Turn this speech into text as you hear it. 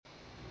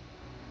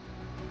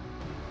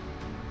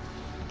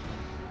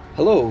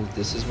Hello,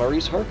 this is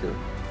Maurice Harker.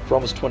 For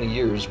almost 20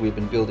 years, we have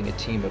been building a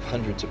team of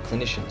hundreds of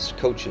clinicians,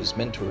 coaches,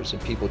 mentors,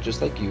 and people just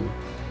like you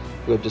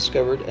who have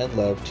discovered and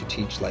love to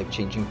teach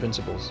life-changing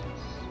principles.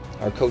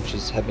 Our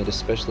coaches have made a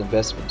special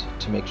investment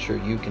to make sure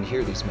you can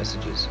hear these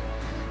messages.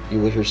 You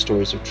will hear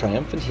stories of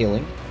triumph and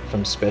healing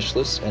from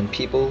specialists and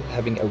people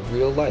having a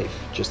real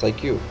life just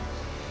like you.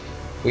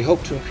 We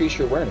hope to increase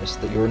your awareness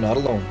that you are not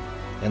alone,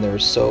 and there are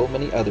so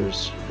many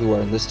others who are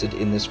enlisted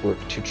in this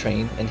work to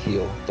train and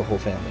heal the whole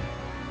family.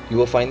 You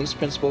will find these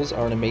principles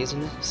are an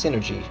amazing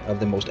synergy of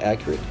the most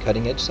accurate,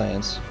 cutting-edge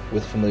science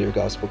with familiar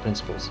gospel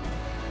principles.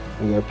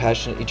 We are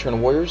passionate eternal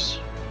warriors,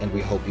 and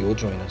we hope you will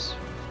join us.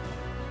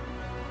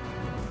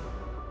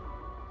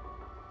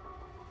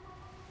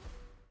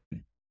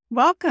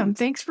 Welcome.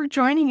 Thanks for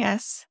joining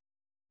us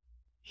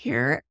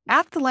here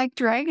at the Like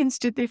Dragons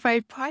Did They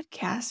Fight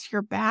podcast.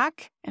 You're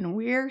back, and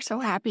we're so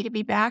happy to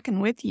be back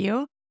and with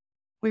you.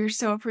 We're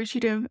so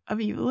appreciative of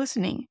you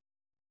listening.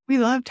 We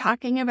love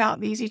talking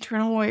about these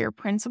eternal warrior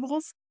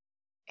principles,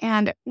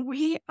 and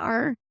we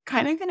are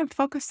kind of going to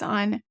focus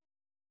on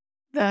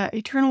the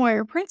eternal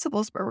warrior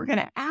principles, but we're going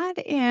to add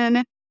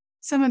in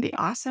some of the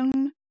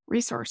awesome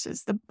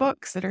resources, the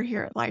books that are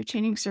here at Life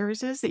Changing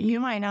Services that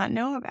you might not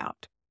know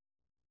about.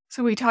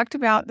 So we talked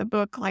about the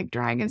book Like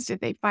Dragons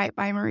Did They Fight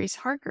by Maurice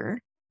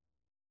Harker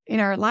in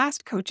our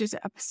last coaches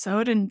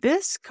episode. And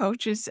this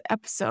coaches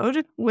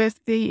episode with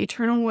the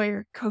Eternal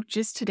Warrior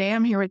coaches today,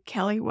 I'm here with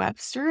Kelly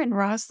Webster and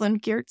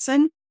Rosalind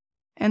Geertsen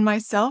and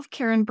myself,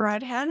 Karen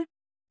Broadhead.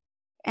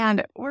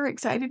 And we're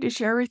excited to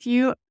share with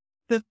you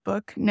the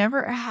book,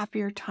 Never a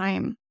Happier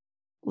Time,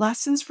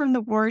 Lessons from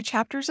the War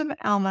Chapters of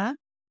Alma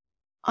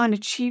on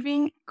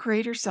Achieving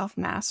Greater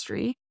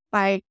Self-Mastery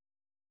by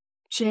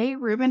J.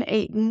 Reuben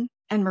Ayton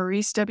and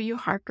Maurice W.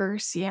 Harker,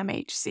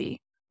 CMHC.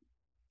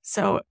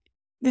 So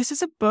this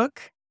is a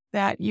book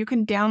that you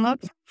can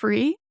download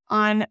free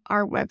on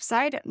our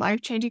website at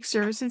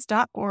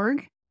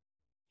lifechangingservices.org.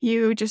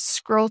 You just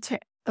scroll to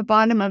the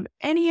bottom of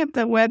any of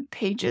the web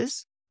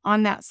pages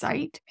on that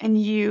site,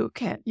 and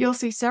you'll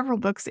see several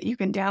books that you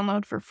can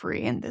download for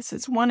free, and this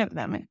is one of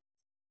them.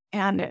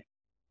 And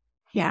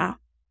yeah,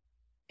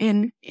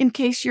 in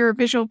case you're a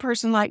visual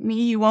person like me,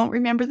 you won't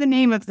remember the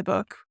name of the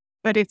book,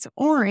 but it's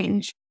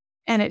orange.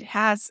 And it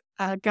has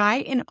a guy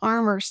in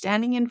armor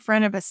standing in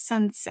front of a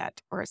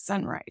sunset or a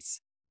sunrise.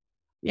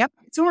 Yep,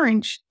 it's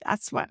orange.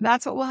 That's what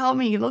will help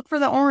me. Look for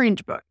the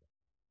orange book.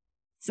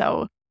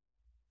 So,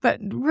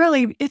 but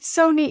really, it's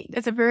so neat.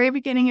 At the very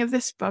beginning of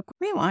this book,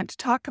 we want to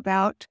talk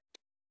about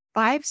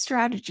 5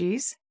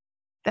 strategies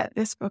that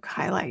this book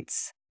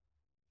highlights.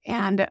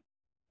 And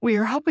we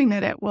are hoping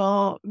that it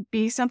will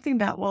be something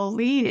that will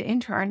lead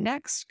into our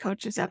next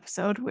coaches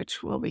episode,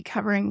 which will be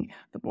covering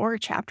the war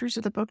chapters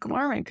of the Book of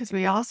Mormon, because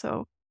we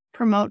also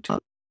promote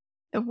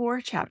the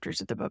war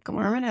chapters of the Book of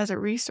Mormon as a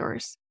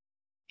resource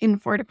in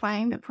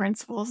fortifying the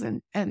principles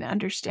and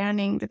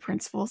understanding the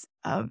principles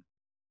of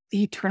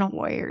the Eternal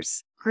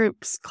Warriors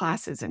groups,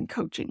 classes, and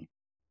coaching.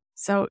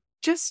 So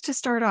just to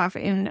start off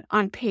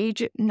on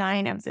page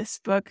 9 of this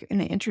book in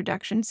the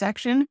introduction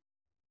section,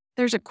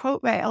 there's a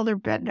quote by Elder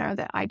Bednar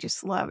that I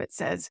just love. It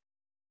says,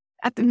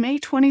 at the May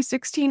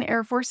 2016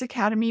 Air Force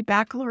Academy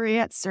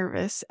Baccalaureate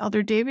service,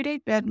 Elder David A.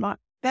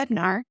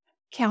 Bednar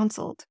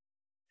counseled,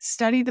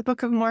 study the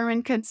Book of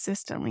Mormon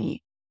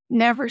consistently,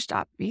 never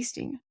stop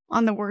feasting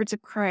on the words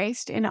of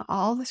Christ in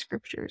all the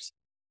scriptures,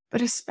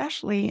 but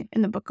especially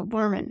in the Book of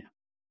Mormon.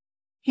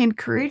 He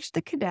encouraged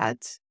the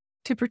cadets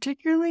to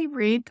particularly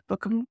read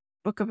the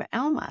Book of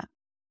Alma.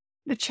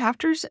 The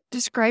chapters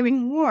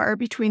describing war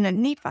between the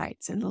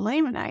Nephites and the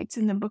Lamanites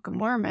in the Book of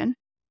Mormon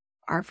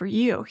are for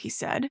you, he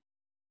said.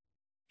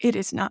 It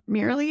is not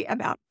merely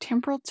about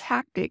temporal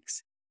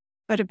tactics,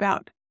 but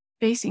about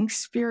facing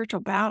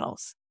spiritual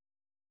battles.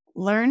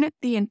 Learn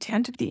the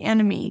intent of the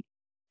enemy.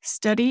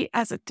 Study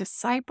as a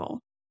disciple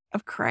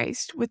of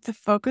Christ with the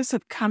focus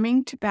of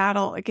coming to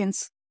battle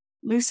against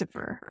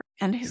Lucifer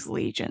and his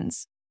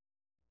legions.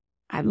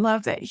 I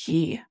love that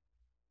he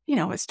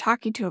was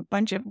talking to a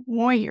bunch of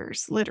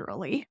warriors,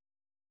 literally.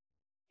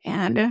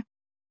 And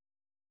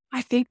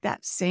I think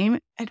that same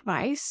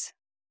advice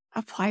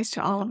applies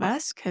to all of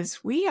us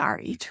because we are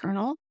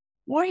eternal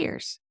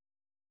warriors.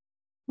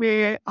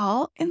 We're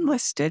all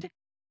enlisted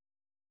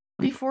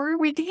before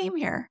we came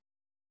here.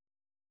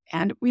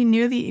 And we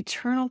knew the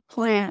eternal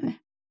plan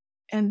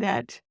and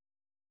that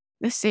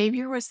the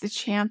Savior was the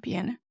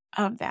champion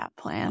of that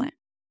plan.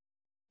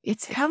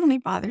 It's Heavenly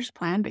Father's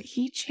plan, but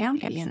he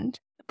championed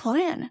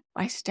plan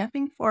by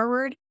stepping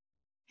forward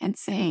and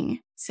saying,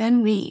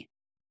 send me.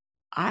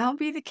 I'll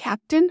be the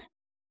captain.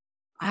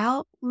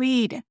 I'll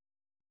lead.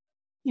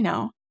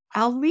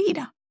 I'll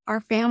lead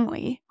our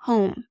family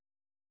home.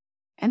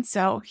 And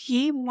so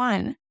he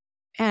won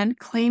and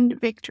claimed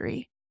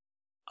victory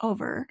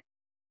over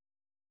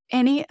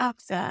any of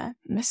the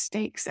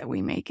mistakes that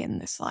we make in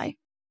this life.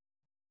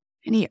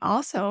 And he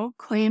also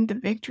claimed the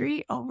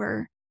victory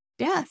over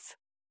death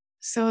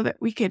so that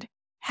we could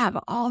have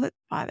all that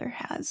the Father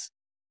has.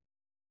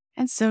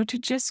 And so to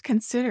just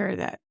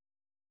consider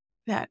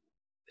that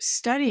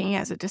studying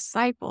as a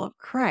disciple of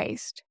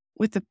Christ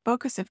with the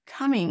focus of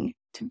coming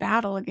to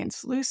battle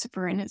against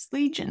Lucifer and his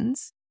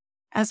legions,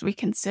 as we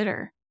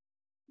consider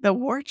the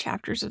war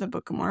chapters of the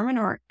Book of Mormon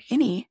or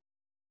any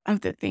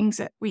of the things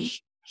that we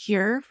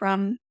hear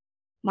from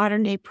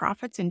modern day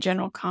prophets in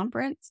General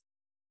Conference,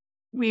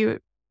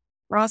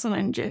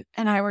 Rosalind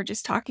and I were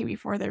just talking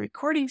before the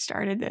recording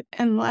started that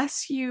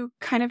unless you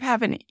kind of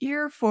have an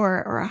ear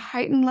for or a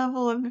heightened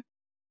level of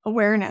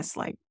awareness,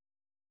 like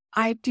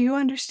I do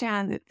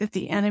understand that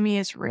the enemy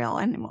is real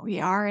and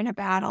we are in a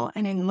battle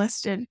and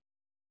enlisted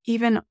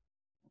even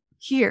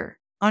here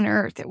on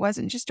earth. It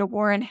wasn't just a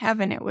war in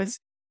heaven. It was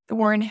the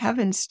war in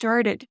heaven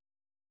started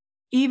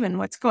even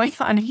what's going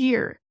on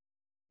here,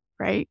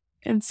 right?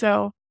 And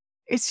so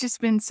it's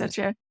just been such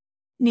a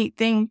neat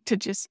thing to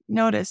just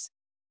notice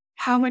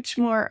how much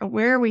more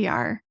aware we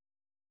are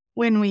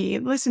when we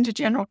listen to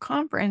General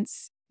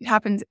Conference. It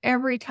happens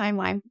every time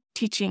I'm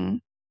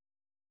teaching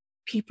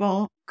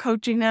people,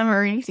 coaching them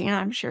or anything.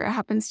 I'm sure it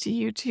happens to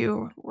you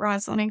too,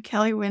 Rosalind and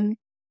Kelly, when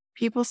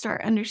people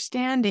start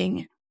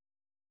understanding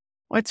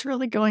what's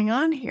really going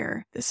on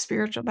here, the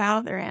spiritual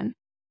battle they're in.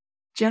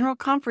 General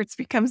Conference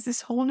becomes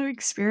this whole new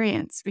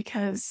experience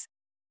because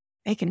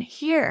they can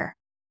hear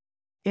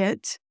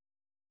it.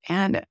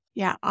 And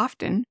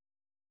often,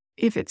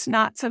 if it's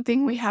not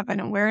something we have an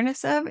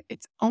awareness of,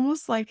 it's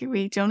almost like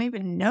we don't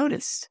even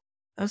notice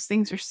those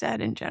things are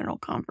said in General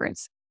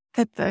Conference,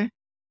 that the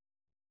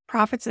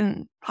prophets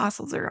and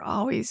apostles are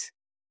always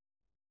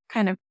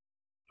kind of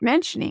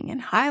mentioning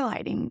and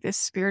highlighting this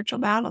spiritual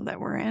battle that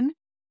we're in,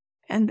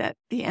 and that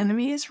the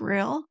enemy is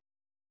real,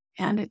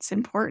 and it's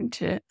important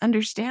to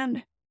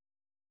understand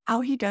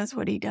how he does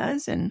what he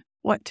does and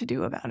what to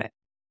do about it.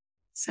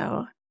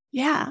 So,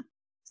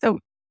 So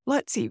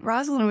let's see,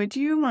 Rosalind, would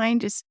you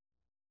mind just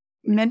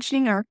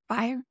mentioning the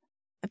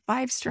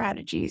five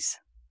strategies?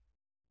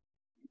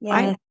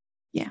 Yeah.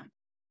 Yeah.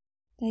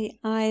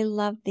 I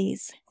love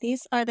these.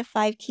 These are the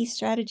 5 key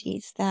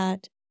strategies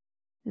that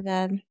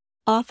the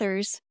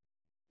authors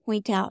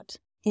point out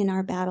in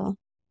our battle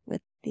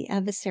with the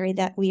adversary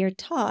that we are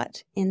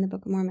taught in the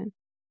Book of Mormon.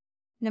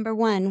 Number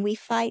 1, we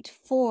fight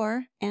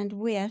for and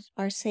with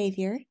our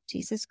Savior,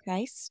 Jesus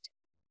Christ.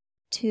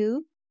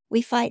 2,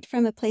 we fight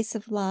from a place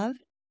of love.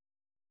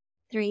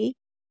 3,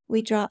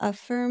 we draw a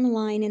firm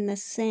line in the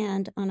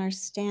sand on our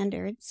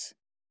standards.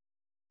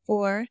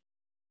 4,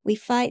 we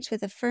fight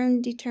with a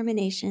firm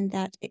determination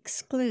that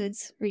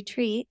excludes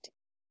retreat.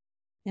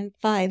 And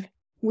 5,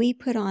 we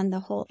put on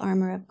the whole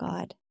armor of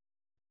God.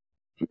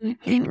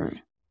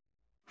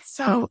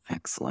 So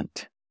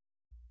excellent.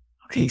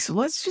 Okay, so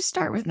let's just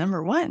start with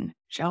number 1,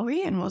 shall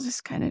we? And we'll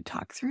just kind of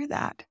talk through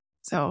that.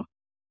 So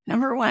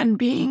number 1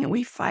 being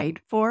we fight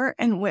for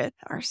and with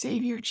our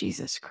Savior,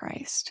 Jesus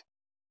Christ.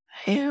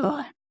 Ew,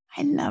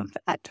 I love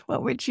that.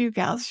 What would you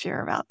gals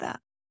share about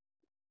that?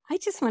 I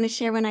just want to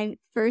share when I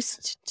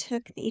first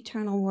took the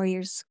Eternal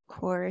Warriors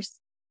course,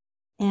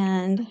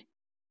 and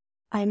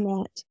I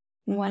met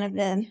one of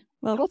them.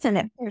 Well, it wasn't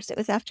at first. It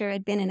was after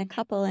I'd been in a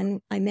couple, and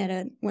I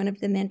met one of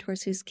the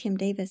mentors who's Kim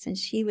Davis, and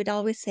she would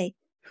always say,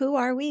 "Who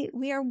are we?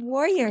 We are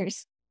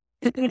warriors."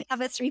 Would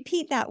have us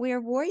repeat that, "We are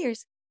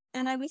warriors."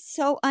 And I was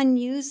so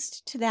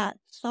unused to that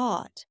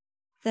thought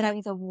that I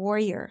was a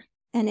warrior,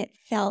 and it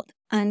felt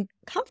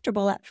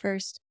uncomfortable at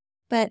first.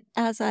 But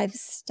as I've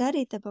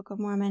studied the Book of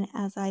Mormon,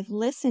 as I've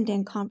listened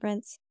in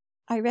conference,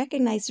 I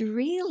recognize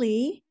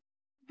really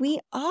we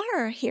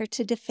are here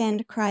to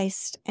defend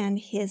Christ and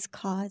his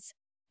cause.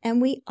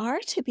 And we are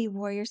to be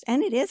warriors,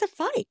 and it is a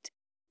fight.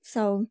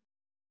 So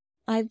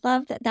I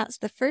love that that's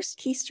the first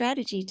key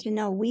strategy, to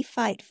know we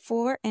fight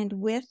for and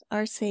with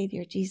our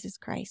Savior, Jesus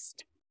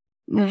Christ.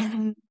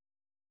 Mm-hmm.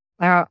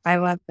 Well, I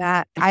love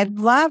that. I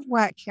love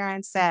what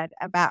Karen said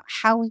about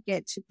how we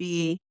get to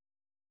be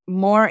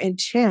more in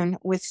tune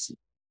with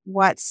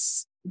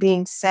what's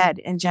being said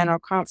in General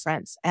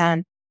Conference.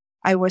 And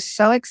I was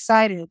so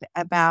excited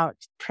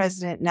about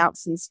President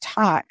Nelson's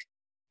talk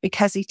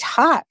because he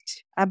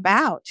talked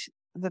about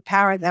the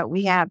power that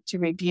we have to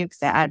rebuke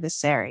the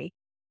adversary.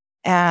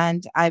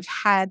 And I've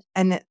had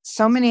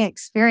so many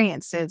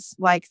experiences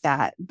like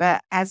that.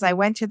 But as I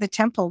went to the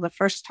temple the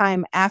first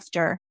time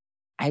after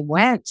I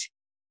went,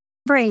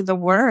 remembering the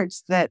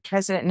words that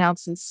President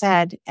Nelson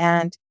said,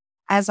 and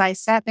as I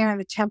sat there in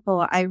the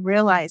temple, I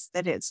realized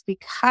that it's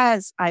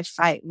because I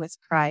fight with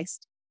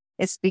Christ.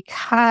 It's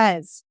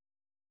because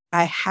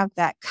I have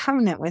that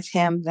covenant with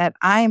him that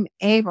I'm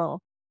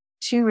able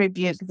to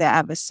rebuke the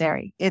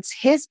adversary. It's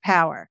his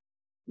power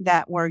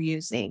that we're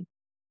using.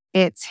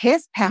 It's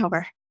his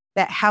power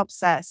that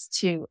helps us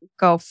to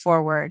go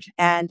forward.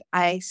 And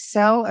I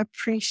so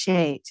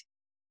appreciate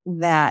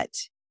that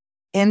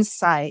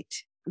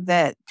insight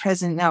that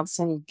President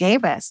Nelson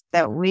gave us,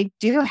 that we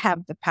do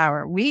have the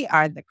power. We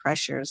are the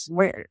crushers.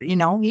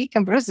 He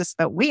can bruise us,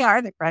 but we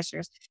are the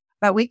crushers.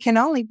 But we can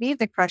only be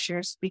the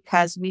crushers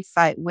because we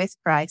fight with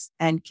Christ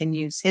and can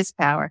use his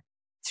power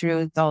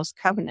through those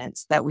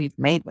covenants that we've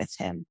made with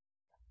him.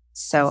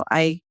 So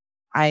I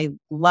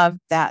love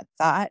that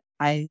thought.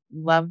 I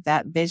love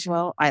that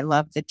visual. I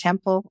love the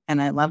temple and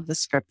I love the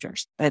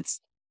scriptures.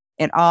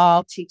 It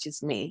all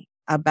teaches me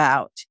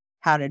about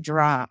how to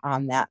draw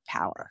on that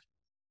power.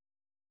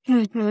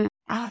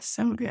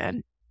 So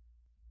good.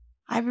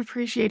 I've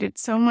appreciated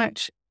so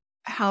much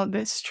how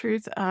this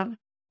truth of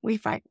we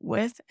fight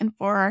with and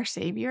for our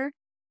Savior,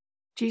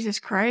 Jesus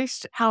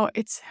Christ, how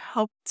it's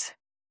helped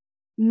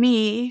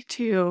me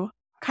to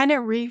kind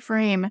of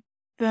reframe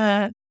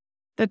the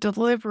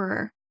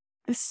deliverer,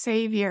 the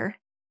Savior,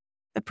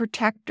 the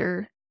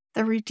protector,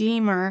 the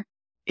Redeemer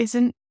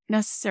isn't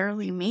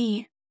necessarily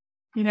me.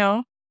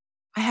 I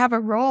have a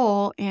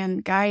role in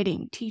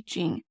guiding,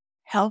 teaching,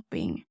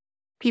 helping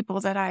people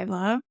that I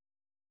love.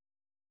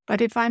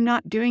 But if I'm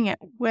not doing it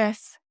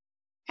with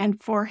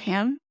and for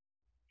Him,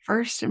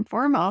 first and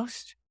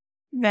foremost,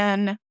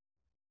 then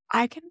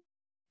I can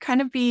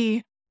kind of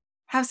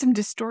have some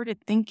distorted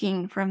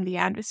thinking from the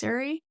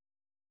adversary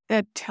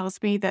that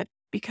tells me that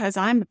because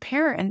I'm a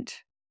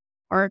parent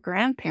or a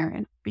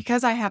grandparent,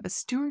 because I have a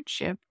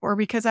stewardship or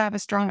because I have a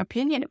strong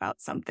opinion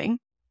about something,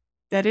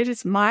 that it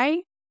is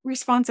my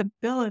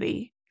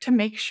responsibility to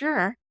make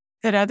sure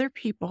that other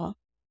people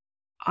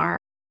are,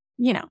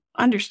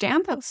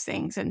 understand those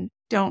things and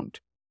don't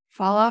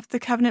fall off the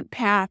covenant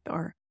path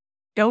or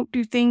don't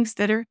do things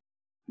that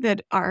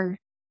are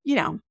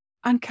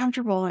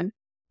uncomfortable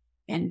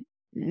and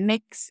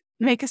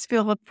make us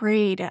feel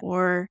afraid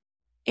or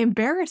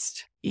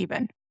embarrassed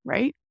even,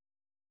 right?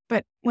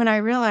 But when I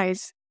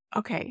realize,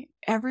 okay,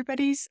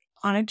 everybody's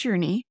on a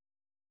journey,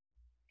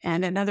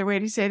 and another way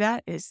to say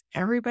that is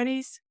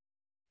everybody's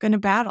going to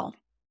battle.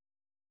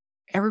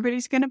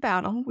 Everybody's going to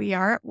battle. We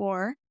are at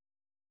war,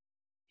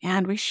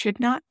 and we should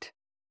not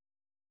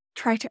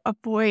try to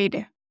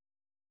avoid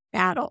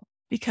battle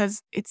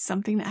because it's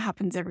something that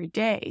happens every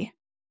day.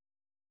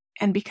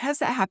 And because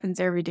that happens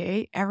every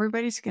day,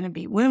 everybody's going to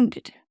be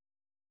wounded,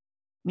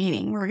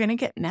 meaning we're going to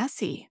get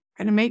messy,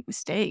 going to make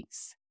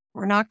mistakes.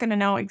 We're not going to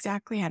know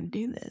exactly how to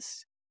do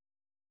this.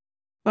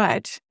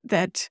 But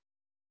that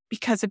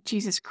because of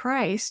Jesus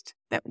Christ,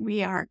 that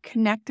we are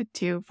connected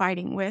to,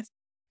 fighting with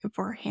and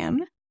for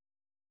Him,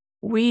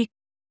 we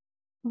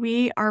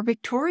are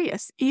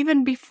victorious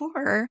even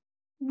before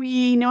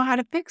we know how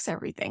to fix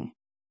everything.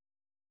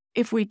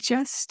 If we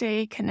just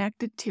stay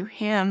connected to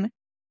Him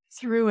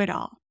through it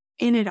all,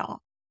 in it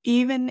all,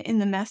 even in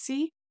the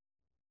messy,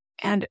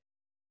 and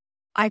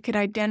I could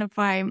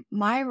identify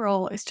my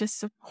role is to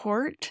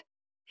support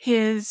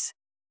His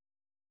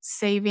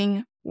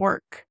saving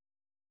work.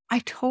 I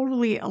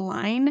totally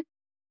align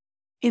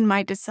in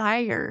my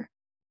desire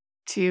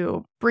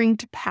to bring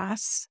to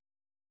pass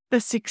the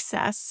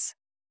success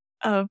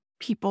of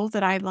people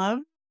that I love,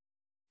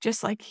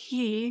 just like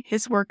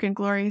His work and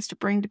glory is to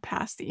bring to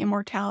pass the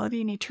immortality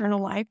and eternal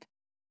life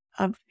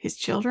of His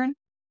children.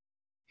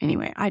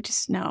 Anyway, I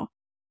just know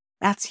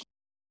that's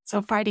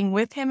so fighting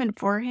with Him and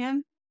for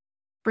Him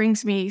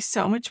brings me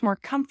so much more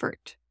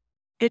comfort.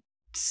 It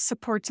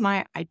supports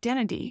my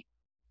identity.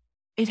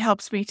 It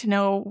helps me to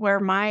know where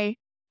my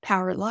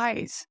power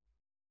lies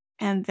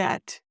and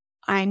that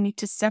I need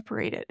to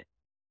separate it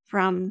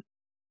from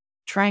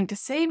trying to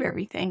save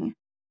everything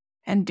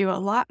and do a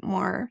lot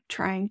more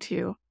trying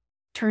to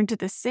turn to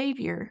the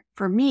Savior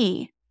for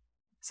me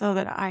so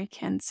that I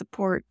can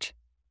support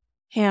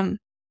Him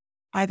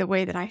by the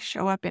way that I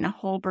show up in a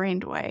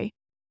whole-brained way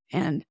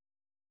and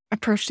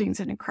approach things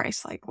in a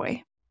Christ-like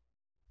way.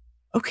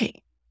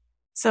 Okay,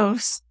 so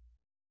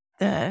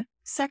the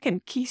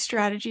second key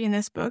strategy in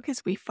this book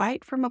is we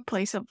fight from a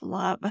place of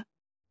love.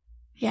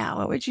 Yeah,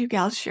 what would you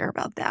gals share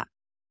about that?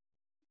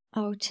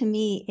 Oh, to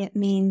me, it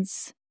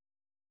means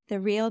the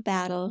real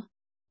battle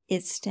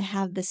is to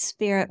have the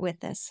Spirit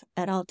with us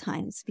at all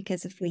times.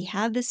 Because if we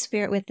have the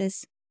Spirit with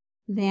us,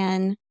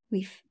 then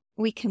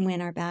we can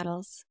win our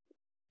battles.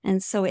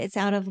 And so it's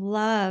out of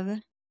love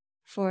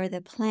for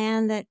the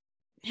plan that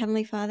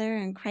Heavenly Father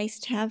and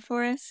Christ have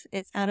for us.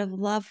 It's out of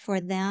love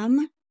for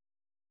them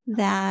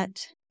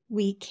that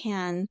we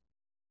can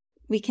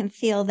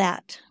feel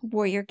that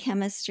warrior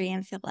chemistry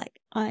and feel like,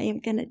 I am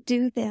going to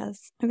do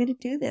this. I'm going to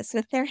do this.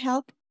 With their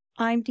help,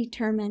 I'm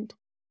determined.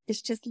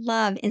 It's just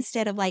love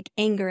instead of like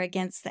anger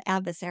against the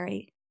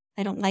adversary.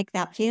 I don't like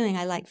that feeling.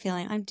 I like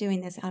feeling I'm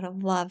doing this out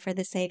of love for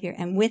the Savior.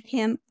 And with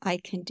Him, I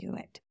can do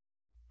it.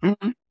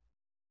 Mm-hmm.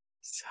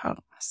 So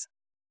awesome.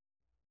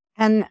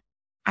 And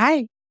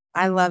I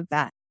love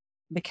that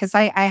because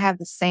I have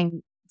the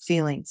same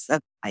feelings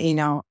that,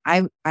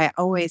 I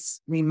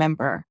always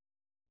remember,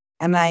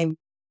 and I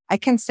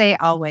can say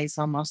always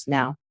almost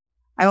now.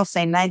 I will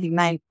say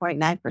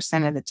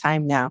 99.9% of the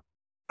time now,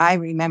 I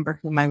remember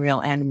who my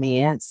real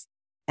enemy is.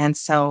 And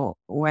so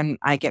when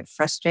I get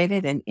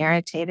frustrated and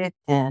irritated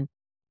and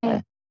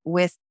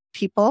with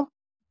people,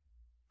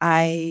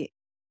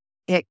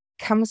 it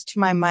comes to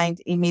my mind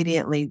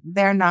immediately,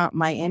 they're not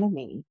my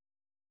enemy.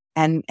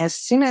 And as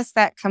soon as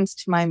that comes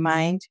to my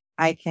mind,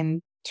 I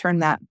can turn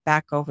that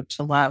back over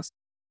to love.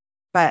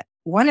 But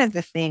one of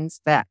the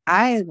things that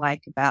I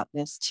like about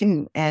this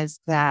too is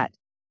that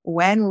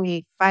when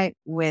we fight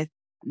with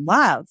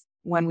love,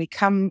 when we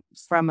come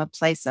from a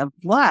place of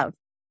love,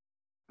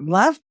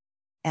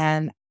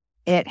 and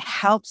it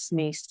helps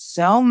me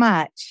so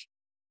much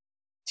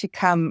to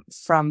come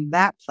from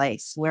that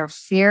place where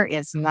fear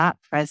is not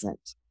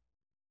present,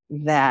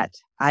 that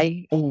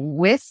I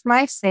with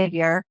my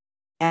Savior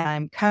and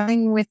I'm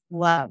coming with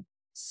love.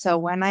 So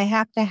when I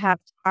have to have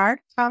hard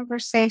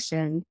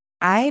conversation,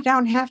 I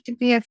don't have to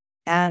be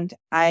and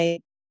I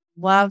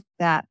love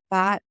that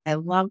thought. I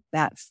love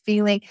that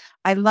feeling.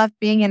 I love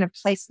being in a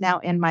place now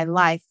in my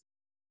life.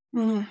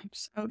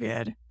 So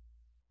good.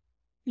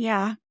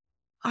 Yeah.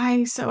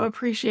 I so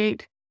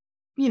appreciate,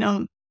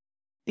 the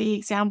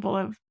example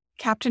of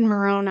Captain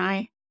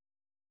Moroni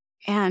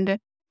and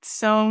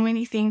so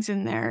many things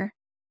in there,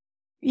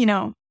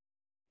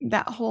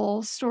 that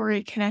whole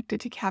story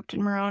connected to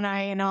Captain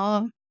Moroni and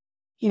all of,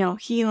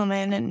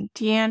 Helaman and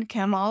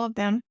Teancum, all of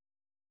them,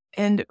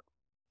 and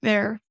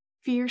their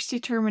fierce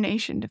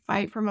determination to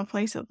fight from a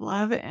place of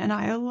love. And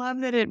I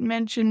love that it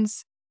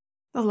mentions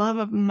the love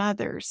of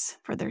mothers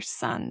for their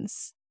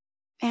sons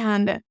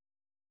and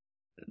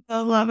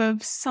the love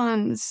of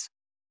sons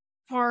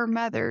for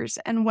mothers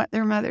and what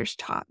their mothers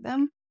taught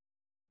them.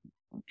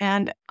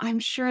 And I'm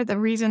sure the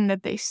reason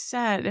that they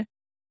said,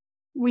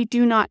 we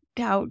do not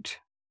doubt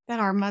that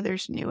our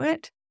mothers knew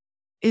it,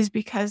 is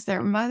because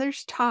their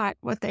mothers taught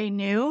what they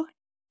knew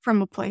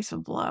from a place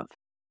of love.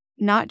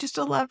 Not just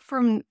a love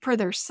for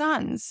their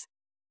sons,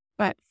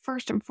 but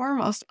first and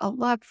foremost, a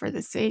love for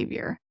the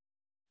Savior.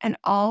 And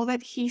all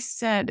that he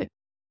said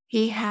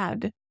he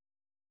had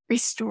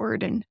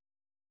restored and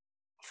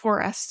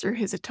for us through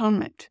his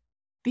atonement.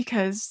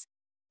 Because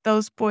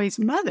those boys'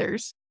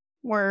 mothers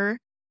were,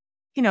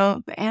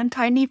 the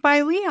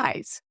anti-Nephi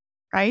Lehi's,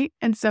 right?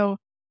 And so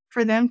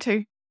for them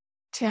to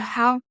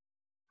have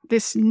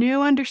this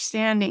new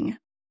understanding,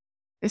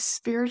 this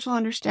spiritual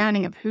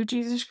understanding of who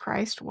Jesus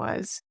Christ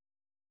was,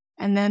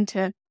 and then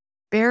to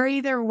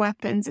bury their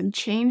weapons and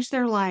change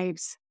their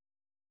lives.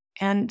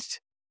 And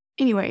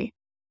anyway,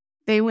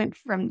 they went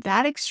from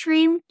that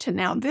extreme to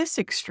now this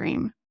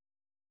extreme.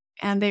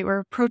 And they were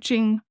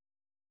approaching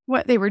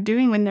what they were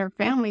doing with their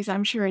families,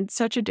 I'm sure, in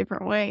such a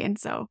different way. And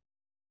so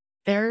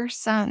their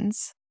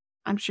sons,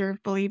 I'm sure,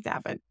 believe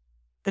that. But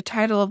the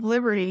title of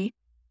Liberty,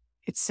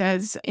 it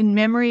says, in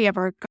memory of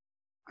our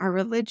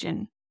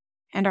religion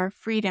and our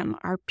freedom,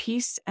 our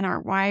peace and our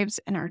wives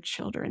and our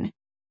children.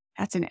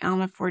 That's in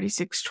Alma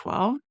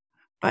 46:12.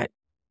 But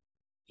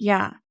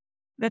yeah,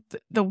 that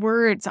the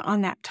words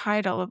on that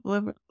title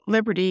of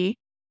Liberty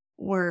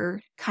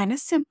were kind of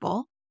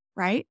simple,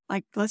 right?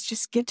 Like, let's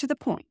just get to the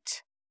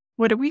point.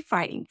 What are we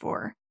fighting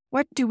for?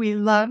 What do we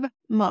love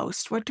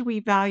most? What do we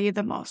value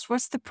the most?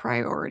 What's the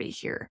priority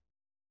here?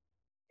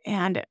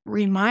 And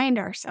remind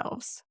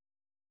ourselves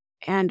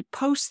and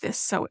post this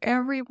so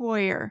every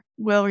warrior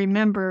will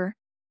remember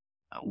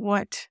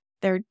what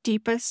their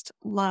deepest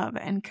love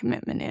and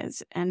commitment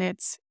is. And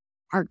it's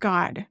our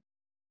God,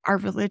 our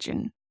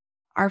religion,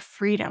 our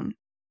freedom,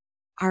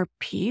 our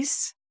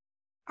peace,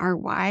 our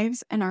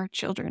wives, and our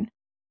children.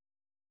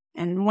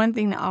 And one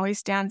thing that always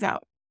stands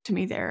out to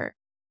me there,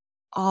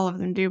 all of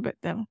them do,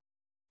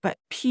 but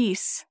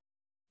peace,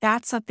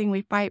 that's something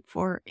we fight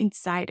for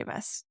inside of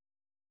us,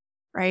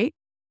 right?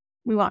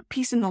 We want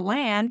peace in the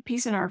land,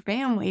 peace in our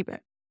family,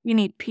 but we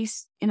need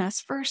peace in us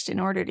first in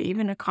order to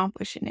even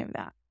accomplish any of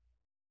that.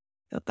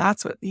 So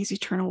that's what these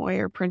Eternal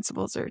Warrior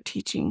principles are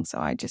teaching. So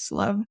I just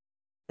love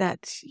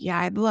that. Yeah,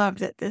 I love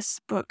that this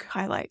book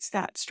highlights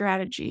that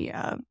strategy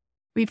of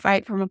we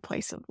fight from a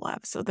place of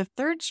love. So the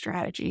third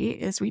strategy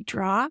is we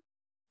draw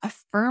a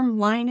firm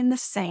line in the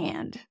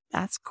sand.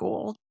 That's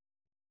cool.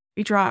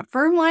 We draw a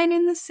firm line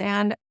in the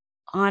sand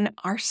on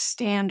our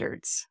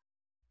standards.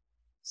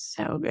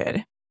 So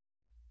good.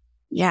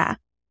 Yeah.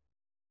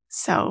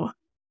 So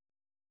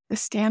the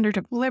standard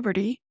of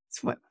liberty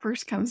is what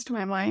first comes to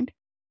my mind.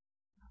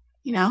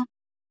 Yeah.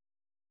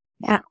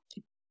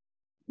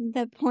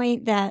 The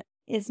point that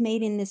is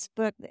made in this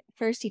book,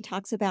 first he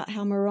talks about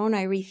how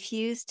Moroni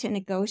refused to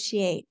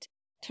negotiate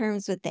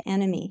terms with the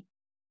enemy.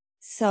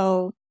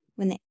 So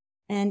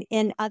and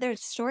in other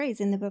stories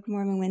in the Book of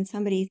Mormon, when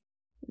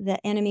the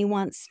enemy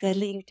wants the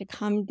leader to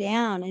come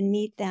down and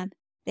meet them,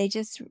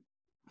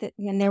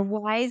 when they're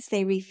wise,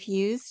 they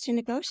refuse to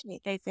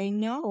negotiate. They say,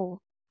 no,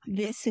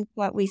 this is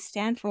what we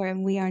stand for,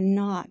 and we are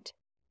not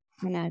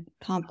going to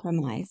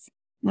compromise.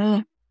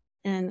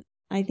 And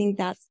I think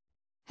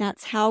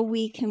that's how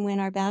we can win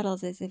our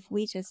battles, is if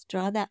we just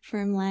draw that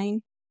firm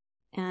line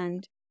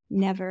and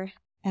never,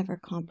 ever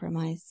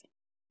compromise.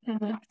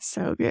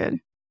 So good.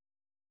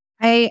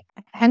 I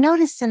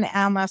noticed in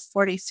Alma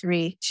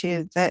 43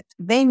 too that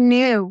they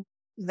knew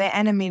the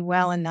enemy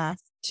well enough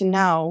to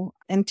know.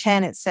 In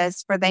 10 it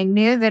says, for they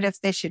knew that if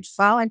they should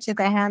fall into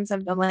the hands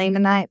of the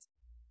Lamanites,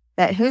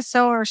 that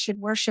whosoever should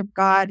worship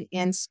God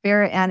in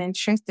spirit and in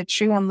truth, the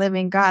true and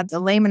living God, the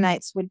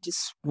Lamanites would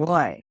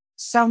destroy.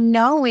 So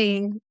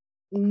knowing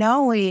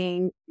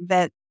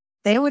that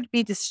they would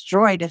be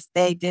destroyed if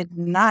they did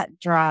not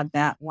draw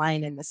that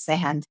line in the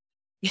sand,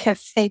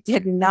 if they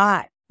did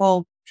not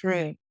hold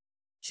true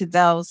to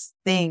those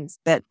things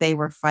that they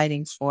were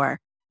fighting for,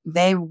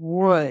 they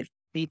would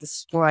be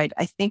destroyed.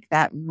 I think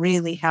that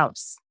really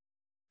helps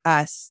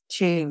us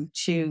to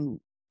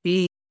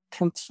be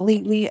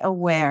completely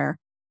aware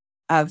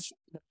of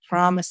the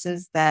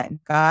promises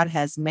that God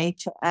has made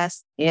to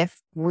us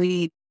if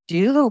we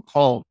do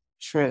hold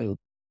true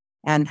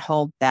and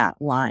hold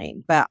that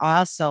line, but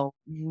also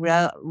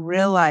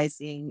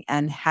realizing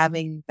and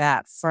having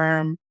that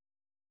firm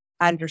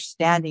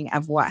understanding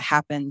of what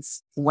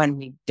happens when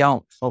we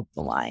don't hold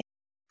the line.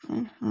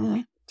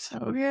 So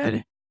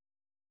good.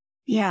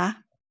 Yeah.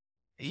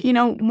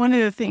 One of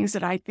the things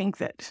that I think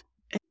that,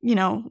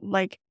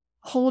 like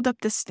hold up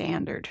the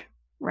standard,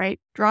 right?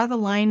 Draw the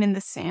line in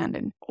the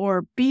sand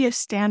or be a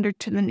standard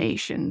to the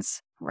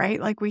nations, right?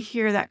 Like we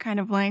hear that kind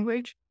of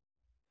language.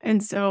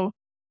 And so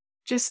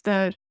just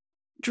the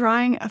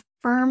drawing a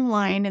firm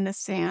line in the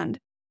sand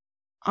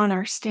on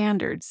our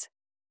standards.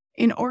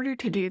 In order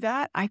to do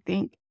that, I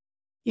think,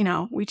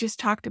 we just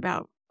talked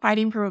about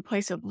fighting from a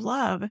place of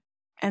love,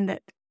 and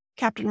that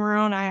Captain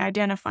Moroni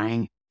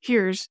identifying,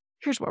 here's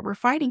what we're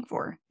fighting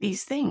for,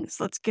 these things.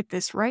 Let's get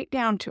this right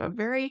down to a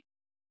very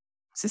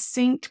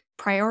succinct,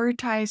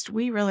 prioritized,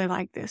 we really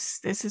like this.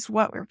 This is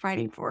what we're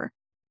fighting for.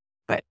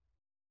 But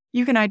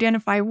you can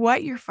identify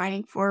what you're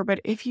fighting for, but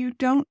if you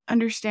don't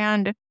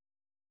understand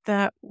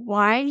the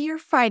why you're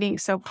fighting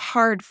so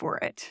hard for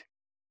it,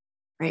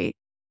 right?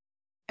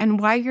 And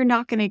why you're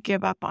not going to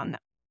give up on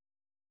them,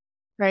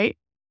 right?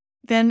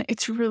 Then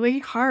it's really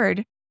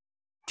hard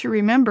to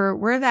remember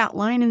where that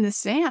line in the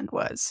sand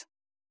was.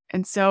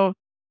 And so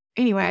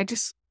anyway, I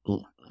just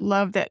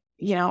love that,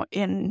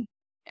 in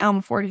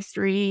Psalm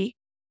 43,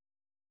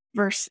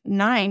 verse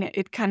 9,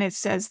 it kind of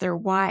says their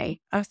why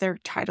of their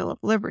title of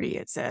liberty.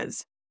 It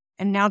says,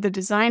 and now the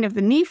design of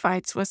the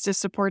Nephites was to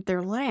support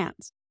their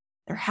lands,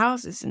 their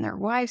houses, and their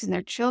wives and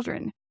their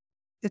children,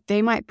 that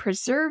they might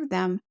preserve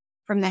them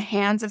from the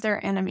hands of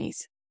their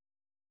enemies,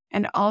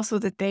 and also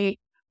that they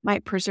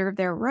might preserve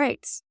their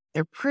rights,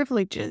 their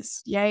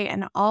privileges, yea,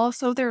 and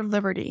also their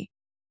liberty,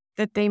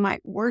 that they might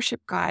worship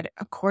God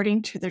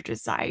according to their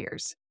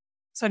desires.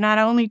 So not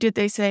only did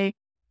they say,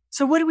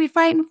 so what are we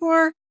fighting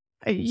for?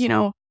 They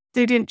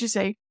didn't just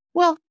say,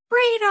 well,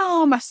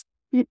 freedom.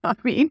 You know what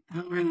I mean?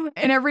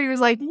 And everybody was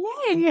like,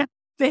 yay.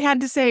 They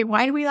had to say,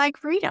 why do we like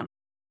freedom?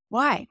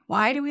 Why?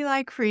 Why do we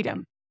like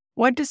freedom?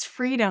 What does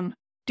freedom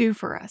do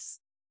for us?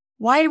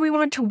 Why do we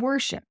want to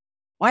worship?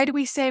 Why do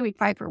we say we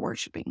fight for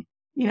worshiping?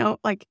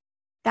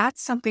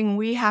 That's something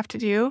we have to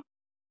do.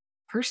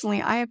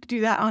 Personally, I have to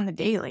do that on the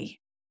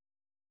daily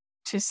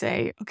to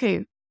say,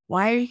 okay,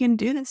 why are you going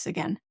to do this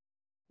again?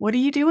 What are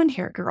you doing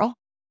here, girl?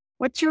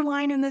 What's your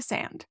line in the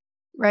sand?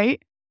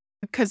 Right?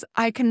 Because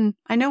I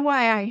know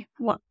why I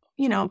want,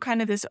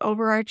 kind of this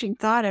overarching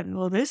thought of,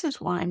 well, this is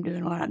why I'm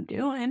doing what I'm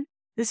doing.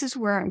 This is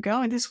where I'm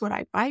going. This is what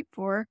I fight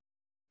for.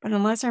 But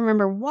unless I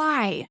remember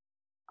why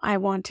I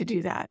want to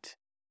do that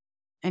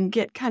and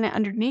get kind of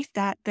underneath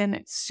that, then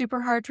it's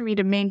super hard for me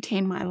to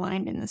maintain my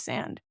line in the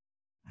sand.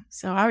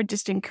 So I would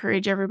just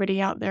encourage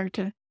everybody out there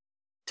to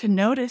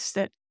notice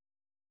that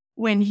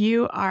when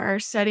you are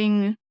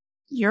setting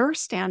your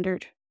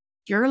standard,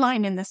 your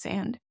line in the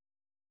sand,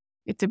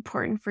 it's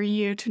important for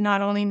you to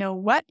not only know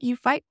what you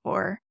fight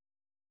for,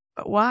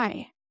 but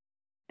why,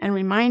 and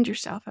remind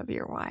yourself of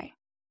your why.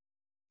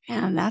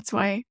 And that's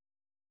why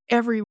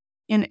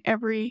in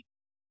every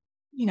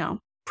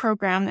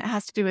program that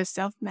has to do with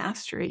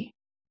self-mastery,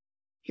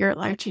 here at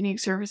Life Changing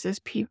Services,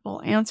 people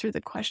answer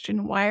the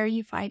question, why are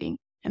you fighting?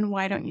 And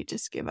why don't you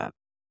just give up?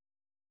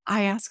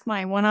 I ask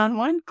my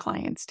one-on-one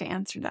clients to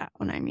answer that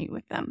when I meet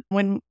with them.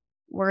 When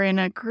we're in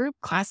a group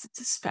class, it's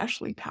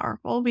especially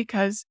powerful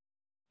because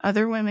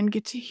other women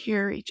get to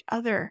hear each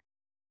other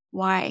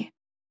why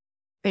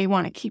they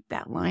want to keep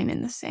that line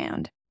in the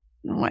sand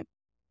and what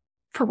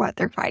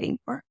they're fighting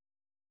for.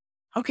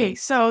 Okay,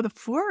 so the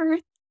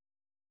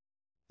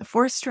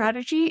fourth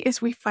strategy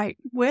is we fight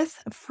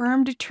with a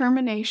firm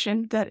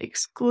determination that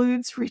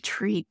excludes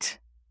retreat.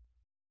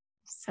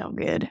 So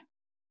good.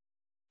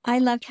 I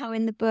loved how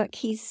in the book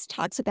he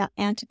talks about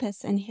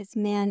Antipas and his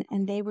men,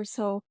 and they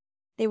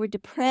were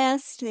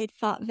depressed, they'd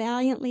fought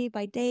valiantly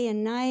by day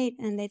and night,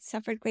 and they'd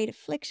suffered great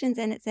afflictions,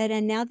 and it said,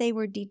 and now they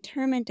were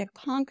determined to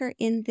conquer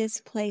in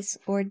this place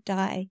or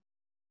die.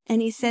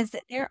 And he says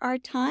that there are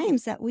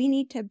times that we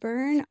need to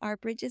burn our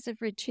bridges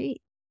of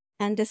retreat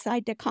and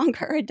decide to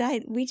conquer or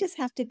die. We just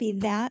have to be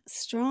that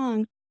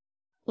strong.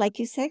 Like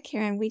you said,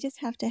 Karen, we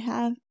just have to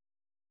have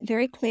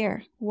very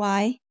clear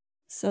why,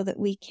 so that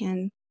we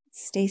can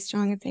stay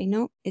strong and say,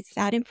 no, it's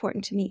that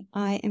important to me.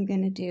 I am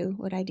going to do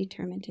what I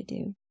determined to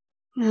do.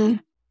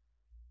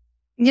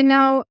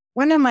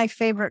 One of my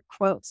favorite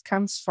quotes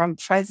comes from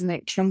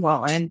President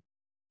Kimball, and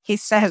he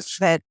says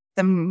that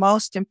the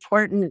most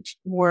important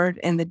word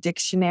in the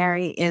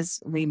dictionary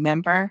is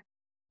remember.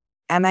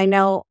 And I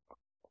know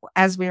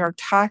as we were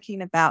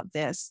talking about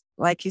this,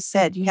 like you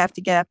said, you have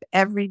to get up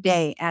every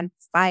day and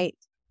fight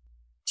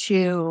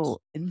to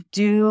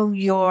do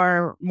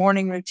your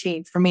morning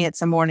routine. For me,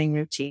 it's a morning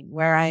routine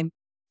where I'm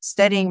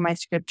studying my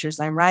scriptures.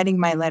 I'm writing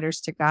my letters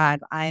to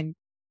God. I'm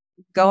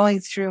going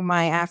through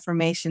my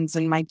affirmations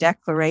and my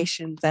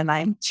declarations, and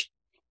I'm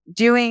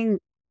doing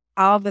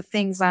all the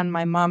things on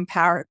my mom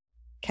power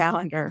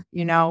calendar.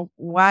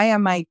 Why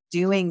am I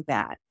doing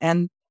that?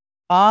 And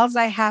all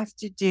I have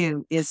to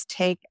do is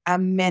take a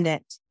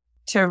minute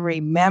to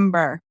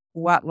remember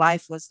what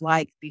life was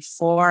like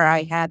before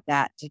I had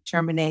that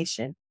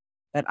determination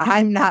that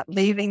I'm not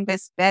leaving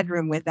this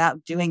bedroom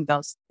without doing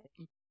those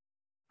things.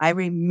 I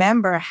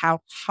remember how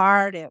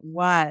hard it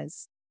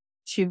was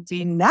to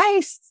be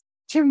nice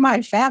to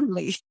my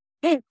family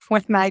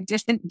when I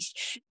didn't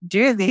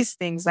do these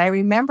things. I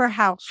remember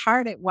how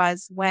hard it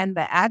was when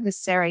the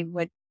adversary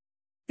would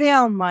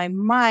fill my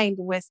mind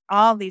with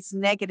all these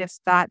negative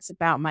thoughts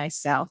about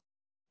myself.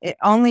 It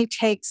only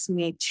takes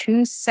me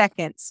 2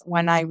 seconds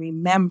when I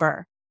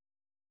remember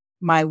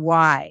my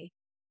why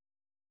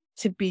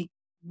to be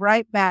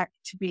right back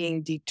to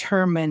being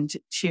determined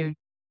to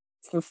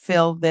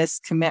fulfill this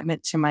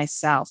commitment to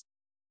myself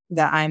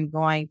that I'm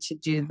going to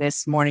do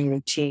this morning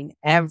routine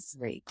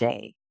every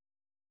day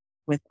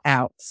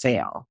without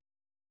fail.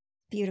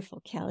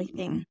 Beautiful, Kelly.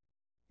 Thank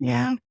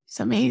Yeah, it's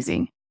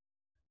amazing.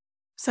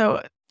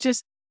 So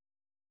just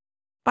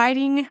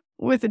fighting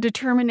with a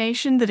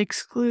determination that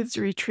excludes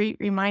retreat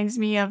reminds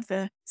me of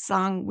the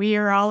song, "We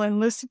Are All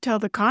Enlisted Till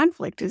the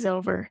Conflict Is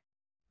Over,"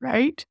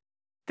 right?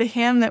 The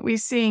hymn that we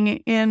sing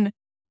in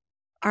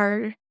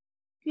our,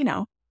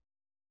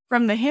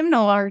 from the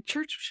hymnal, our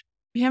church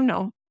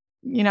hymnal,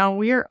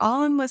 we are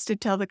all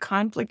enlisted till the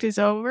conflict is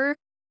over.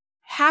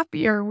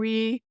 Happy are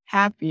we,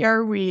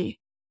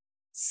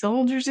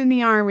 soldiers in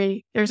the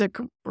army. There's a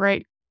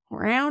bright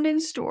crown in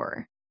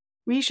store.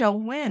 We shall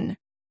win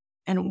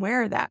and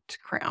wear that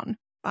crown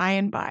by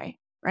and by,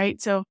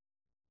 right? So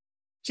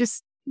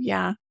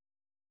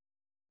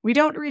we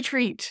don't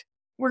retreat.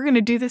 We're going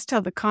to do this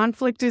till the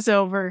conflict is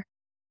over.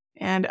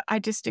 And I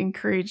just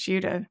encourage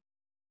you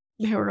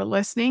who are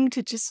listening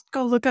to just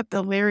go look up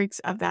the lyrics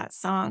of that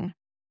song.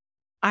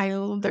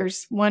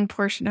 There's one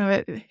portion of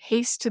it,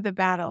 haste to the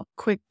battle,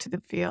 quick to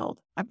the field.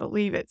 I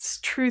believe it's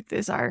truth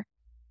is our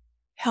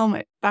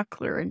helmet,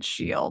 buckler, and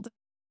shield.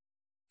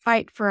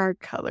 Fight for our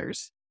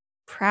colors.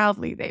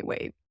 Proudly they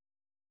wave.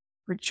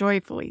 We're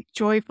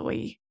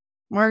joyfully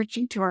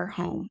marching to our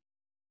home.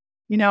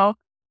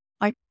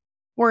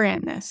 We're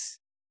in this.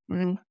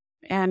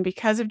 And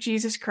because of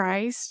Jesus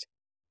Christ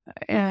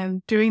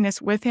and doing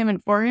this with him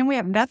and for him, we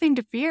have nothing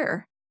to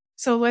fear.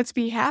 So let's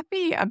be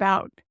happy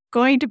about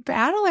going to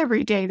battle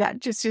every day. That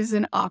just is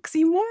an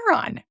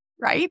oxymoron,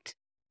 right?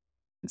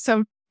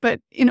 So, but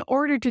in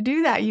order to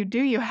do that,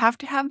 you have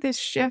to have this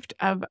shift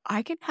of,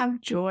 I can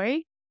have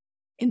joy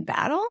in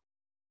battle.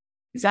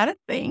 Is that a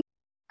thing?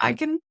 I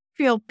can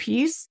feel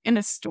peace in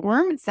a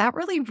storm. Is that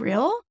really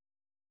real?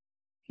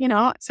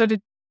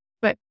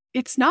 But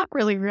it's not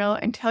really real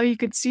until you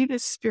could see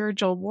this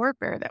spiritual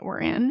warfare that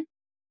we're in,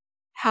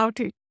 how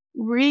to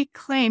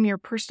reclaim your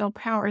personal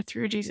power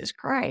through Jesus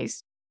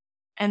Christ,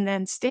 and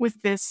then stay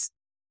with this,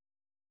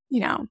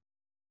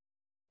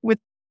 with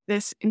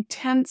this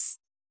intense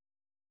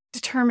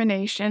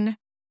determination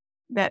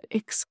that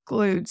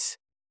excludes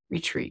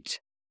retreat.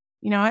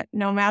 You know what?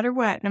 No matter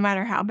what, no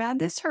matter how bad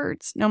this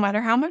hurts, no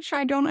matter how much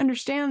I don't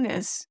understand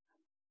this,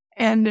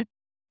 and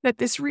that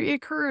this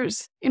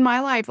reoccurs in my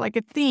life like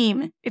a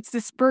theme, it's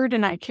this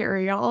burden I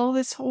carry, all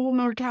this whole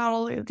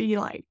mortality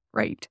life,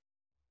 right?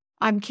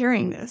 I'm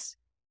carrying this.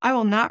 I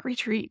will not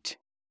retreat.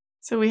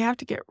 So we have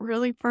to get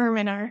really firm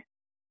in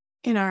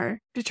our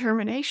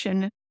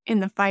determination in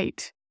the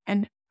fight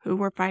and who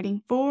we're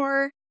fighting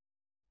for,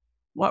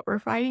 what we're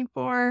fighting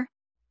for,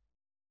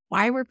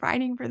 why we're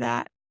fighting for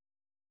that,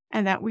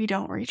 and that we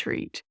don't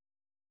retreat.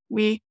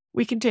 We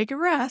can take a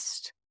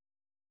rest.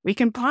 We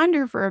can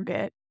ponder for a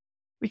bit.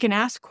 We can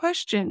ask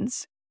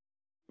questions,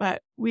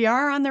 but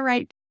we're in the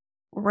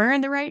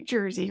right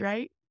jersey,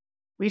 right?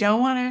 We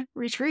don't want to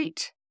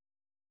retreat.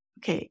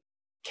 Okay,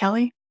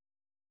 Kelly?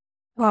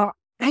 Well,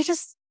 I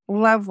just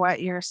love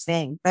what you're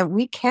saying, that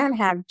we can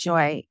have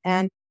joy.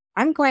 And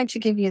I'm going to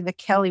give you the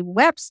Kelly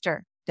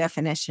Webster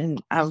definition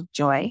of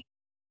joy.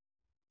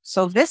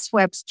 So this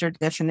Webster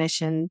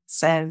definition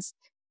says,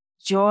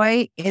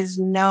 joy is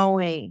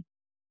knowing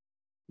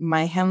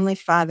my Heavenly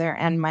Father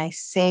and my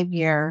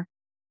Savior,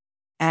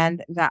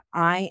 and that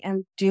I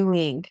am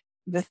doing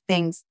the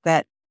things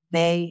that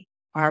they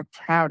are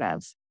proud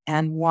of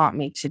and want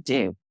me to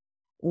do.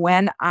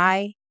 When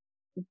I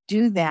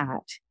do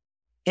that,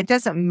 it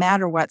doesn't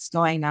matter what's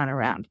going on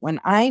around. When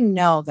I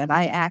know that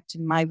I act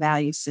in my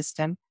value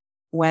system,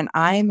 when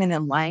I'm in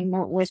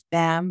alignment with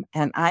them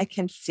and I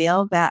can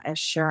feel that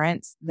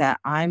assurance that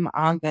I'm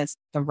on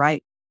the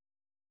right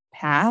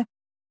path,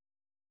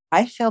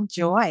 I feel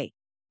joy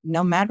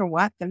no matter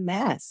what the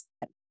mess.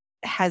 It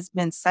has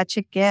been such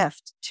a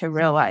gift to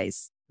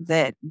realize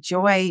that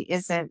joy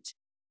isn't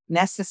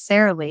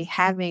necessarily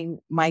having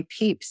my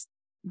peeps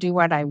do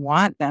what I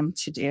want them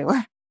to do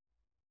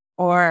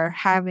or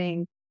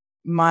having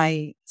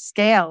my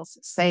scales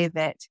say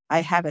that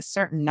I have a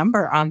certain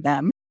number on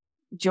them.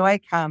 Joy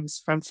comes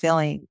from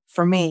feeling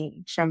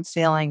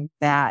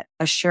that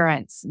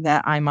assurance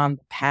that I'm on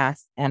the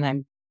path and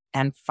I'm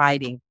and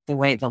fighting the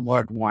way the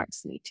Lord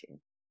wants me to.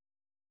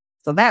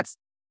 So that's,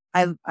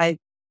 I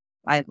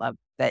love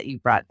that you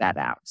brought that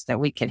out so that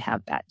we can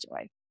have that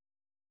joy.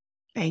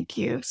 Thank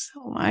you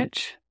so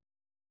much.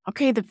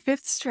 Okay, the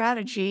fifth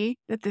strategy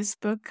that this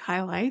book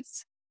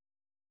highlights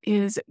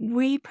is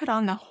we put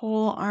on the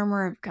whole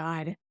armor of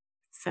God.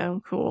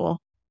 So cool.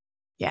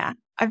 Yeah,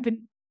 I've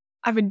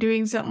been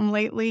doing something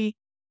lately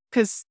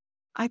because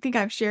I think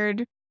I've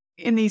shared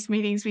in these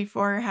meetings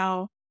before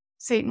how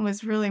Satan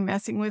was really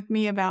messing with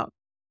me about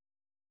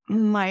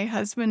my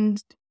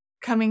husband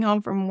coming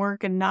home from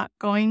work and not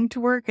going to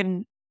work,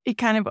 and it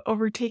kind of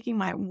overtaking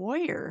my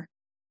warrior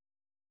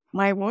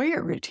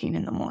routine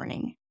in the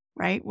morning,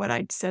 right? What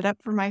I'd set up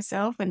for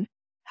myself and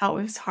how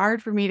it was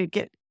hard for me to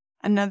get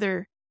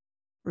another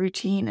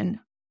routine. And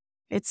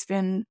it's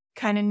been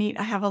kind of neat.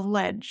 I have a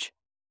ledge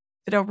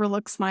that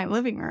overlooks my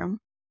living room.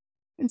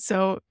 And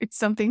so it's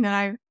something that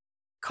I'm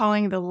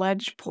calling the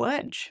ledge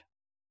pledge.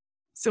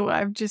 So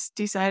I've just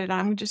decided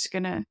I'm just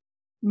going to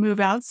move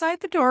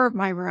outside the door of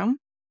my room.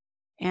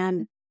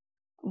 And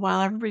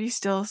while everybody's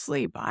still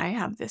asleep, I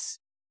have this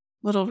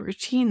little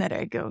routine that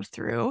I go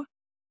through.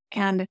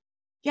 And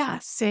yeah,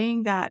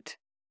 saying that,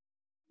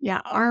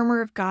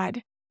 armor of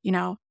God,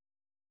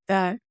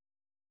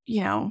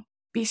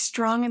 be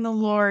strong in the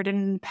Lord and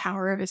in the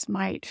power of his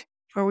might,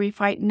 for we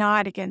fight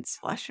not against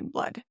flesh and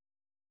blood,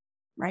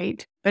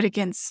 right? But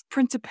against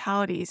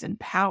principalities and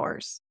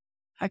powers,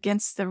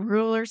 against the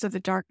rulers of the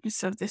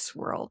darkness of this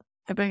world,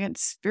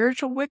 against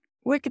spiritual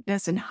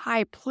wickedness in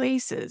high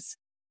places.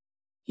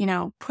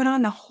 Put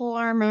on the whole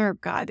armor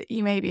of God that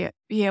you may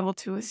be able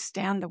to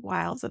withstand the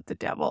wiles of the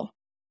devil.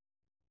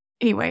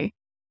 Anyway,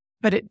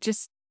 but it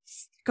just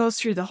goes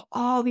through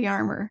all the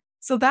armor.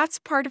 So that's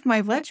part of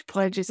my ledge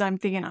pledge is I'm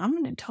thinking I'm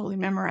going to totally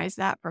memorize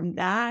that from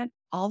that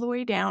all the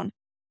way down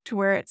to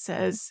where it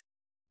says,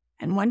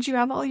 and once you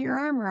have all your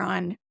armor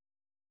on,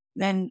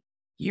 then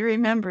you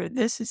remember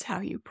this is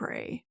how you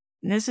pray.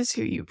 And this is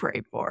who you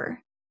pray for.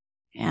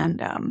 And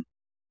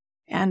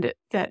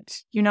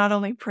that you not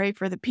only pray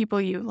for the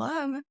people you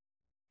love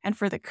and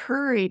for the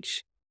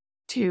courage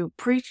to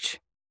preach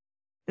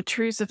the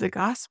truths of the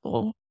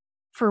gospel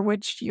for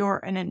which you're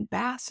an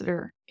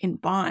ambassador in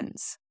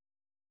bonds,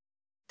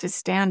 to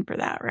stand for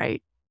that,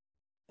 right?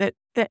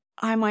 That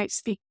I might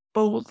speak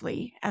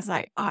boldly as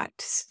I ought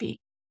to speak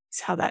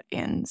is how that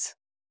ends.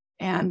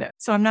 And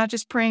so I'm not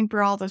just praying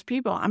for all those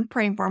people. I'm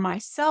praying for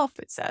myself,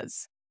 it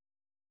says,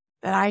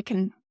 that I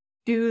can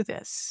do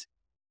this,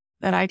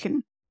 that I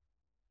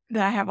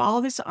have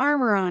all this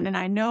armor on and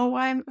I know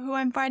who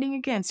I'm fighting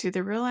against, who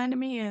the real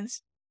enemy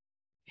is.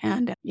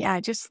 And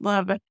I just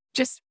love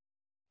just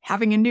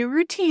having a new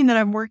routine that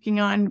I'm working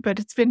on, but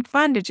it's been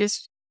fun to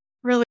just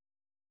really,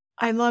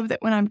 I love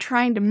that when I'm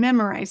trying to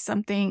memorize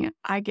something,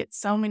 I get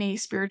so many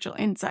spiritual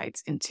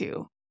insights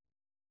into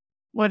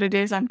what it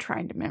is I'm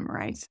trying to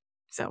memorize.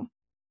 So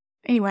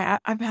anyway,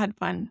 I've had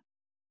fun,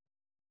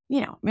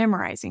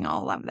 memorizing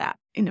all of that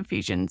in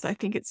Ephesians. I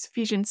think it's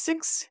Ephesians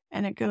 6,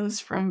 and it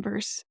goes from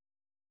verse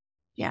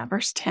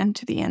 10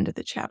 to the end of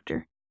the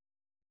chapter.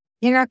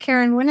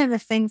 Karen, one of the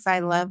things I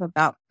love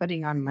about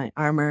putting on my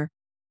armor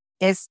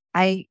is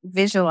I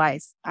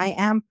visualize I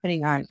am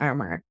putting on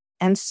armor.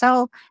 And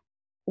so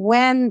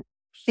when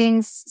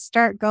things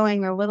start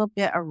going a little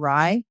bit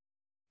awry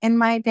in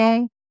my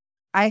day,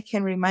 I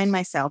can remind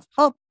myself,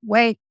 oh,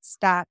 wait,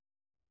 stop.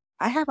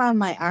 I have on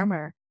my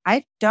armor.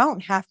 I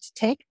don't have to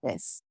take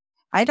this.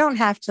 I don't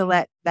have to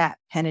let that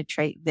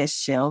penetrate this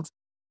shield.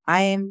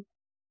 I am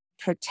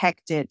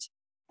protected.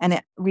 And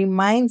it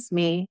reminds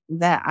me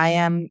that I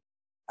am,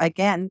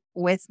 again,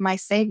 with my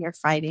Savior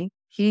fighting.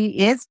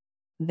 He is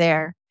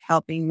there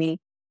helping me,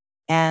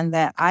 and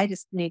that I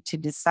just need to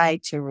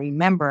decide to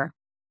remember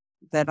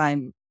that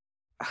I'm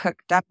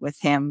hooked up with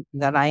him,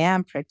 that I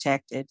am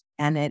protected,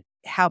 and it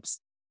helps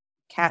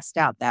cast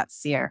out that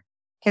fear.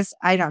 Because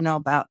I don't know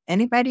about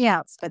anybody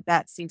else, but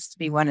that seems to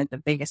be one of the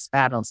biggest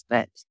battles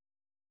that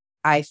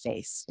I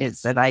face,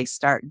 is that I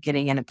start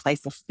getting in a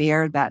place of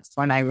fear. That's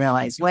when I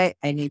realize, wait,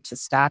 I need to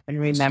stop and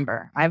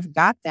remember I've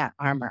got that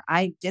armor.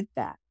 I did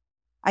that.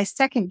 I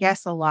second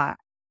guess a lot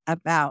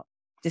about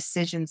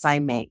decisions I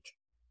make,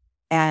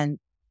 and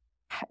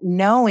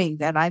knowing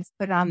that I've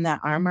put on that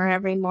armor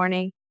every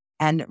morning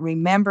and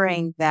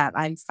remembering that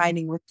I'm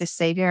fighting with the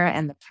Savior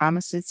and the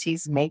promises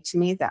he's made to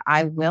me, that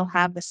I will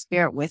have the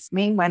Spirit with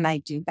me when I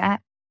do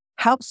that,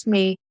 helps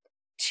me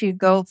to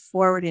go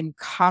forward in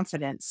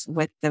confidence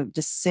with the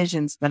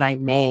decisions that I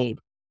made.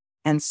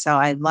 And so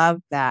I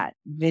love that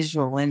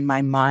visual in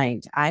my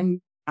mind.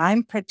 I'm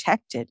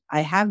protected.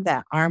 I have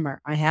that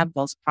armor. I have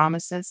those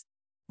promises,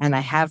 and I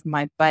have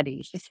my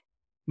buddy,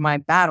 my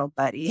battle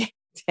buddy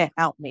to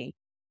help me.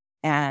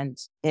 And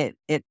it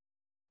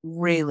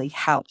really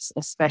helps,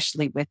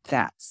 especially with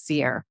that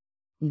fear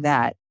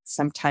that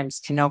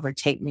sometimes can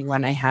overtake me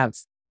when I have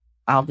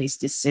all these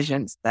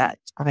decisions that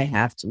I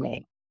have to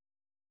make.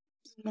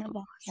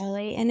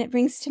 Kelly, and it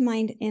brings to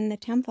mind in the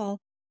temple,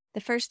 the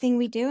first thing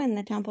we do in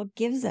the temple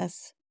gives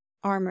us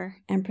armor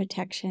and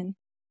protection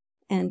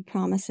and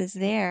promises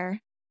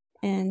there.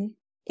 And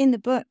in the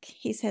book,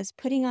 he says,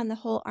 putting on the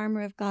whole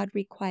armor of God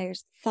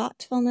requires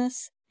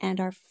thoughtfulness and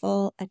our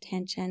full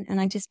attention. And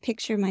I just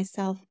picture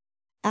myself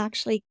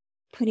actually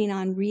putting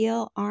on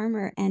real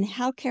armor, and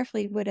how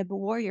carefully would a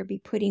warrior be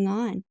putting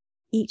on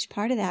each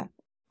part of that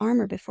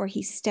armor before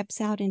he steps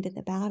out into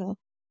the battle.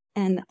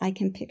 And I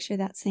can picture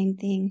that same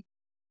thing.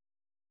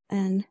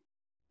 And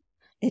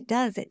it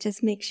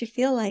just makes you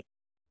feel like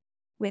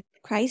with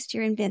Christ,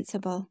 you're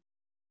invincible.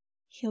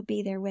 He'll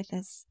be there with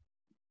us.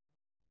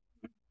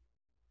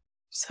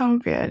 So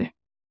good.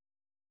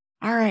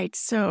 All right,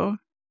 so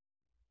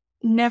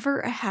Never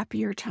a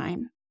Happier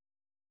Time.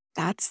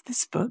 That's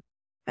this book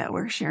that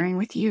we're sharing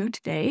with you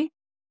today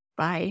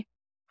by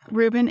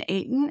Reuben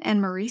Ayton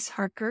and Maurice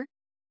Harker.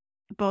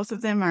 Both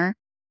of them are,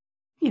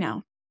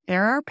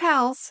 they're our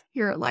pals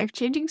here at Life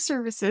Changing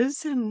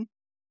Services, and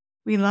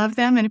we love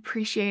them and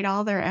appreciate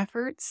all their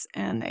efforts,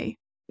 and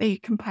they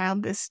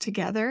compiled this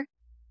together.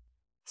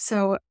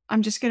 So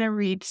I'm just going to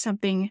read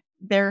something,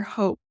 their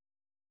hope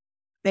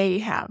they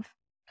have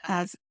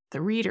as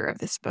the reader of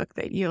this book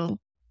that you'll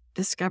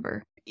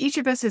discover. Each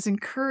of us is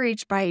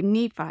encouraged by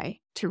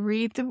Nephi to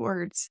read the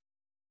words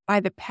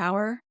of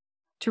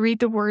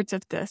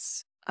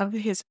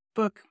his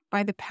book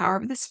by the power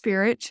of the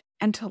Spirit,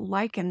 and to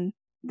liken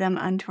them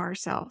unto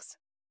ourselves.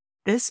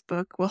 This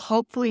book will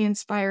hopefully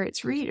inspire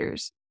its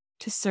readers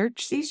to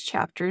search these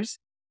chapters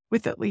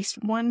with at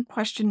least one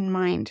question in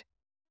mind.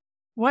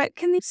 What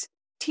can these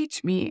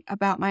teach me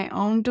about my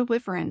own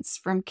deliverance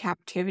from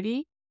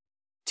captivity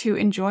to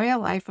enjoy a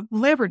life of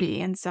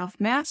liberty and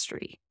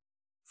self-mastery?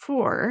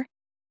 For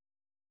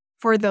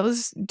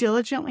those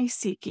diligently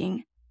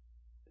seeking,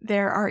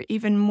 there are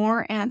even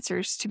more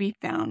answers to be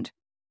found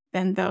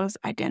than those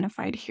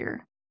identified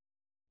here.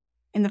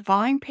 In the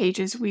following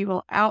pages, we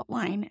will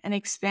outline and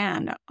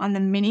expand on the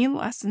many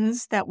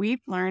lessons that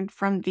we've learned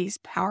from these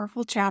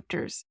powerful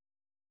chapters.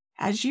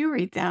 As you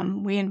read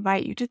them, we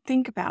invite you to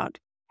think about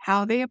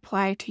how they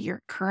apply to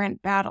your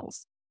current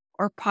battles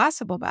or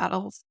possible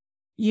battles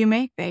you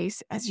may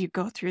face as you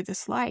go through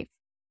this life.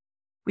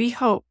 We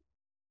hope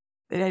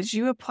that as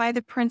you apply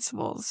the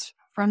principles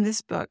from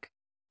this book,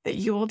 that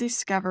you will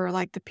discover,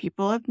 like the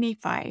people of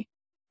Nephi,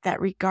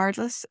 that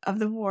regardless of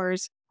the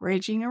wars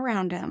raging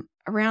around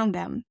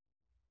them,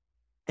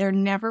 there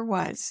never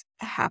was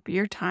a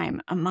happier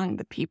time among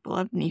the people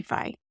of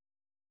Nephi.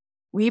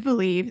 We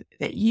believe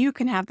that you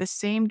can have the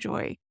same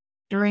joy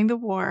during the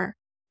war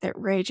that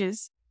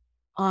rages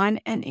on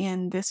and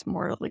in this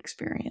mortal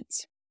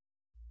experience.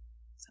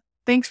 So,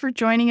 thanks for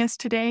joining us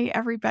today,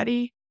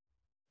 everybody.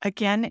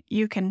 Again,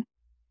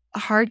 a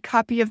hard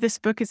copy of this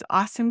book is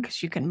awesome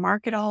because you can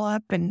mark it all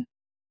up and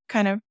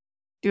kind of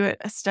do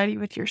a study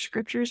with your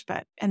scriptures,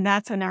 and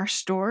that's in our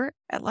store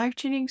at Life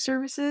Changing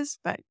Services,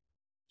 but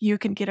you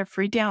can get a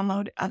free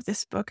download of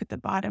this book at the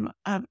bottom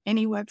of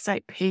any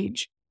website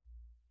page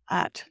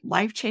at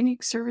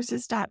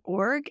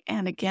lifechangingservices.org.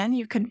 And again,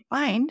 you can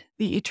find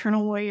the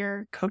Eternal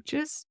Warrior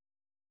coaches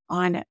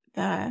on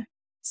the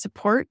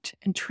support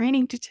and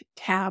training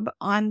tab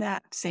on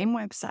that same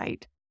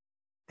website.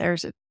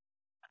 There's a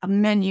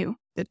menu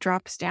that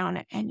drops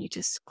down, and you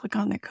just click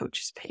on the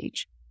coaches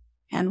page.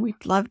 And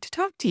we'd love to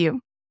talk to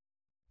you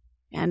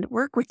and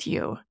work with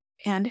you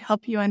and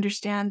help you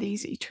understand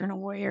these Eternal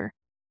Warrior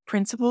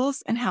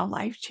principles and how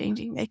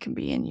life-changing they can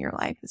be in your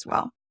life as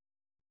well.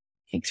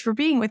 Thanks for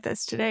being with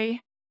us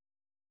today.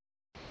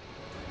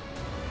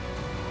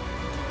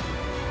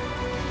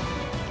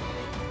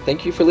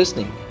 Thank you for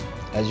listening.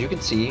 As you can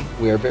see,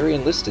 we are very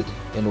enlisted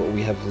in what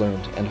we have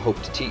learned and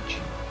hope to teach.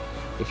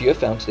 If you have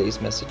found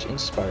today's message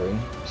inspiring,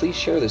 please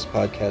share this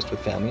podcast with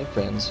family and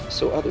friends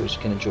so others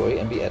can enjoy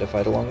and be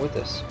edified along with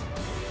us.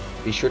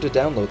 Be sure to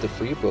download the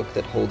free book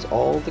that holds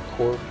all the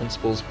core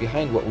principles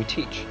behind what we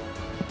teach.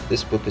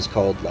 This book is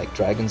called Like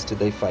Dragons Did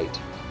They Fight.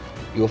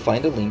 You will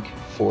find a link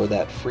for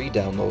that free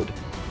download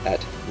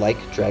at Like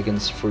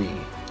Dragons Free.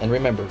 And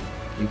remember,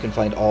 you can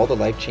find all the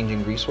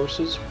life-changing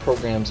resources,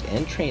 programs,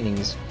 and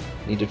trainings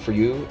needed for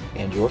you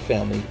and your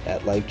family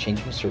at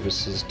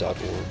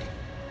lifechangingservices.org.